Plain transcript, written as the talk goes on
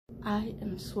I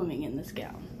am swimming in this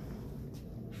gown.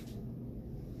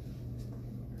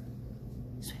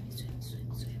 Swim, swim,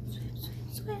 swim, swim, swim,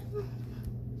 swim, swim.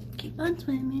 Keep on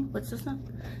swimming. What's the song?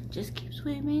 Just keep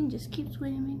swimming, just keep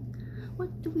swimming.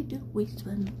 What do? We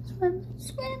swim, swim,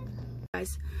 swim.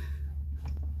 Guys,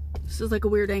 this is like a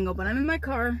weird angle, but I'm in my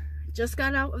car. Just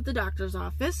got out of the doctor's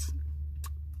office.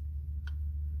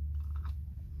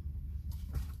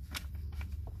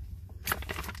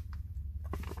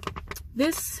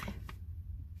 This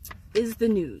is the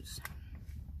news.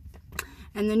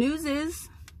 And the news is,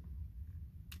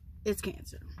 it's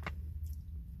cancer.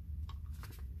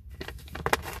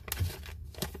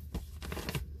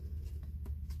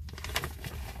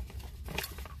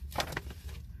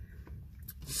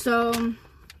 So,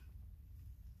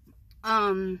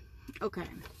 okay.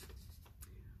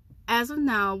 As of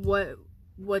now,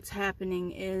 what's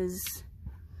happening is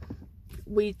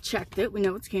we checked it. We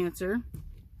know it's cancer.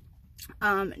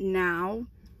 Now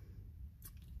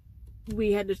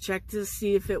we had to check to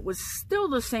see if it was still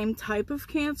the same type of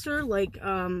cancer, like,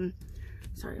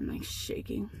 sorry, I'm like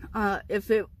shaking.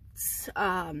 If it's,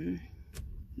 my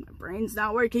brain's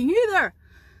not working either.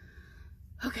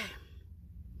 Okay.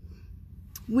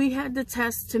 We had to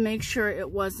test to make sure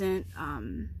it wasn't,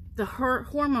 the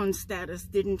hormone status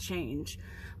didn't change.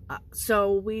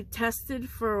 So we tested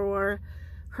for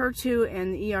HER2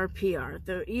 and the ERPR.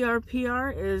 The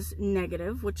ERPR is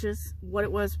negative, which is what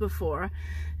it was before.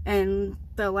 And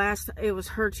it was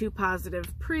HER2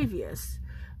 positive previous.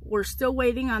 We're still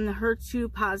waiting on the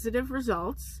HER2 positive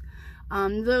results.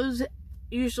 Those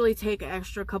usually take an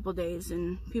extra couple days,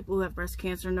 and people who have breast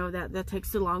cancer know that that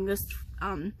takes the longest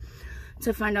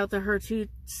to find out the HER2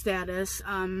 status.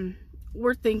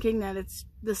 We're thinking that it's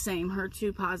the same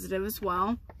HER2 positive as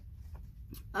well.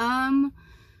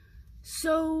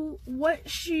 So what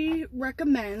she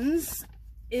recommends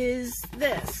is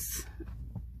this.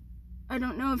 I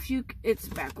don't know if it's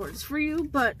backwards for you,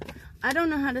 but I don't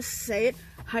know how to say it.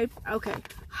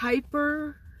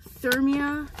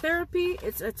 Hyperthermia therapy.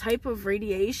 It's a type of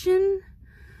radiation,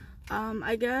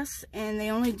 I guess, and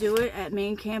they only do it at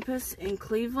main campus in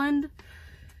Cleveland.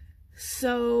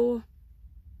 So,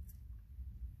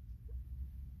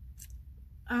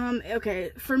 okay,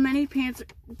 for many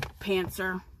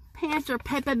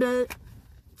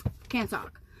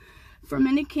For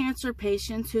many cancer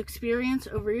patients who experience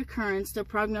a recurrence, the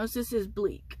prognosis is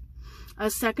bleak. A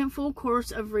second full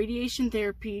course of radiation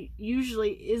therapy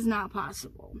usually is not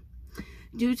possible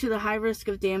due to the high risk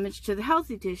of damage to the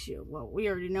healthy tissue. Well, we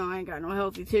already know I ain't got no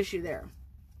healthy tissue there.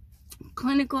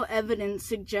 Clinical evidence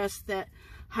suggests that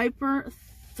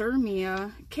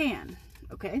hyperthermia can,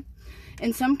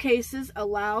 in some cases,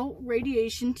 allow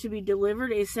radiation to be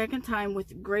delivered a second time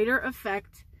with greater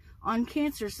effect on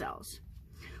cancer cells,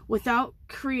 without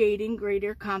creating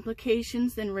greater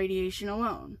complications than radiation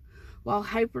alone. While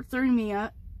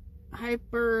hyperthermia,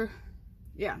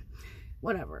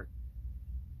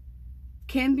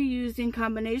 can be used in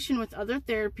combination with other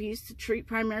therapies to treat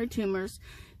primary tumors,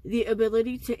 the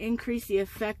ability to increase the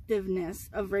effectiveness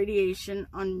of radiation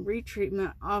on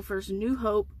retreatment offers new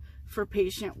hope for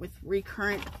patients with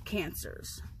recurrent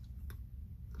cancers.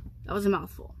 That was a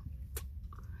mouthful.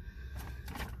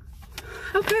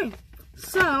 Okay,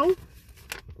 so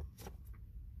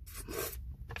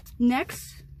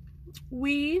next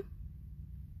we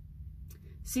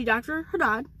see Dr.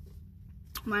 Haddad,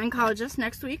 my oncologist,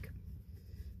 next week.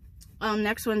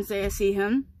 Next Wednesday I see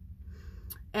him.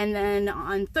 And then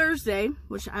on Thursday,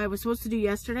 which I was supposed to do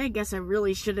yesterday, I guess I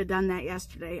really should have done that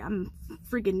yesterday. I'm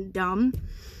freaking dumb.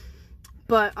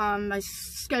 But I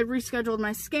rescheduled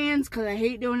my scans because I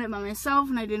hate doing it by myself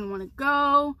and I didn't want to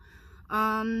go.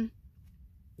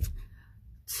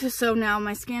 So now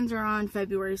my scans are on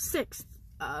February 6th.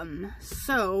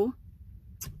 So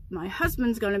my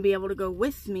husband's going to be able to go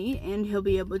with me, and he'll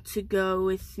be able to go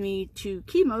with me to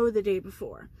chemo the day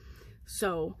before.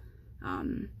 So,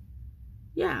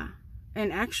 yeah.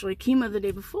 And actually, chemo the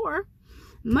day before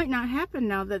might not happen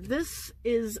now that this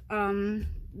is the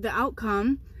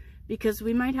outcome, because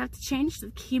we might have to change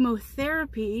the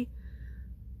chemotherapy.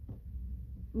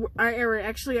 I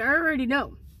already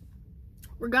know.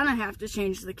 We're gonna have to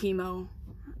change the chemo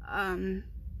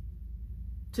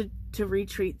to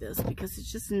retreat this, because it's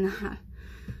just not,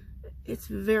 it's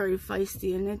very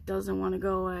feisty and it doesn't want to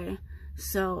go away.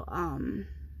 So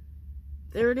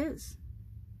there it is.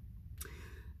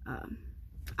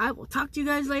 I will talk to you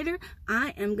guys later.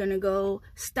 I am gonna go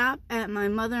stop at my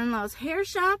mother-in-law's hair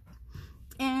shop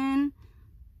and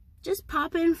just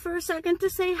pop in for a second to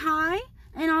say hi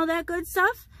and all that good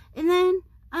stuff, and then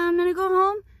I'm gonna go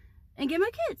home and get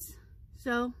my kids.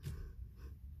 So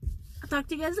talk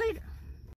to you guys later.